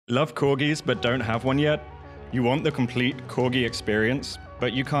Love corgis but don't have one yet? You want the complete corgi experience,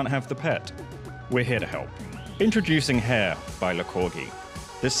 but you can't have the pet? We're here to help. Introducing Hair by LaCorgi.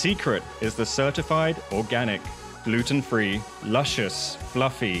 The secret is the certified, organic, gluten-free, luscious,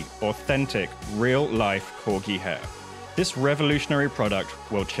 fluffy, authentic, real-life corgi hair. This revolutionary product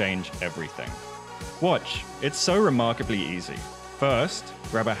will change everything. Watch, it's so remarkably easy. First,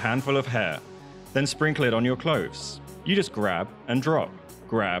 grab a handful of hair, then sprinkle it on your clothes. You just grab and drop,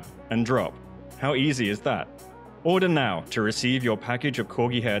 grab and drop. How easy is that? Order now to receive your package of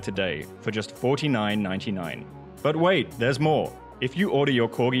corgi hair today for just $49.99. But wait, there's more. If you order your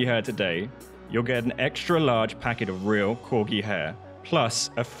corgi hair today, you'll get an extra large packet of real corgi hair, plus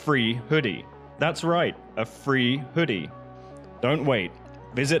a free hoodie. That's right, a free hoodie. Don't wait.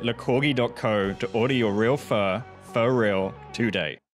 Visit LaCorgi.co to order your real fur, for real, today.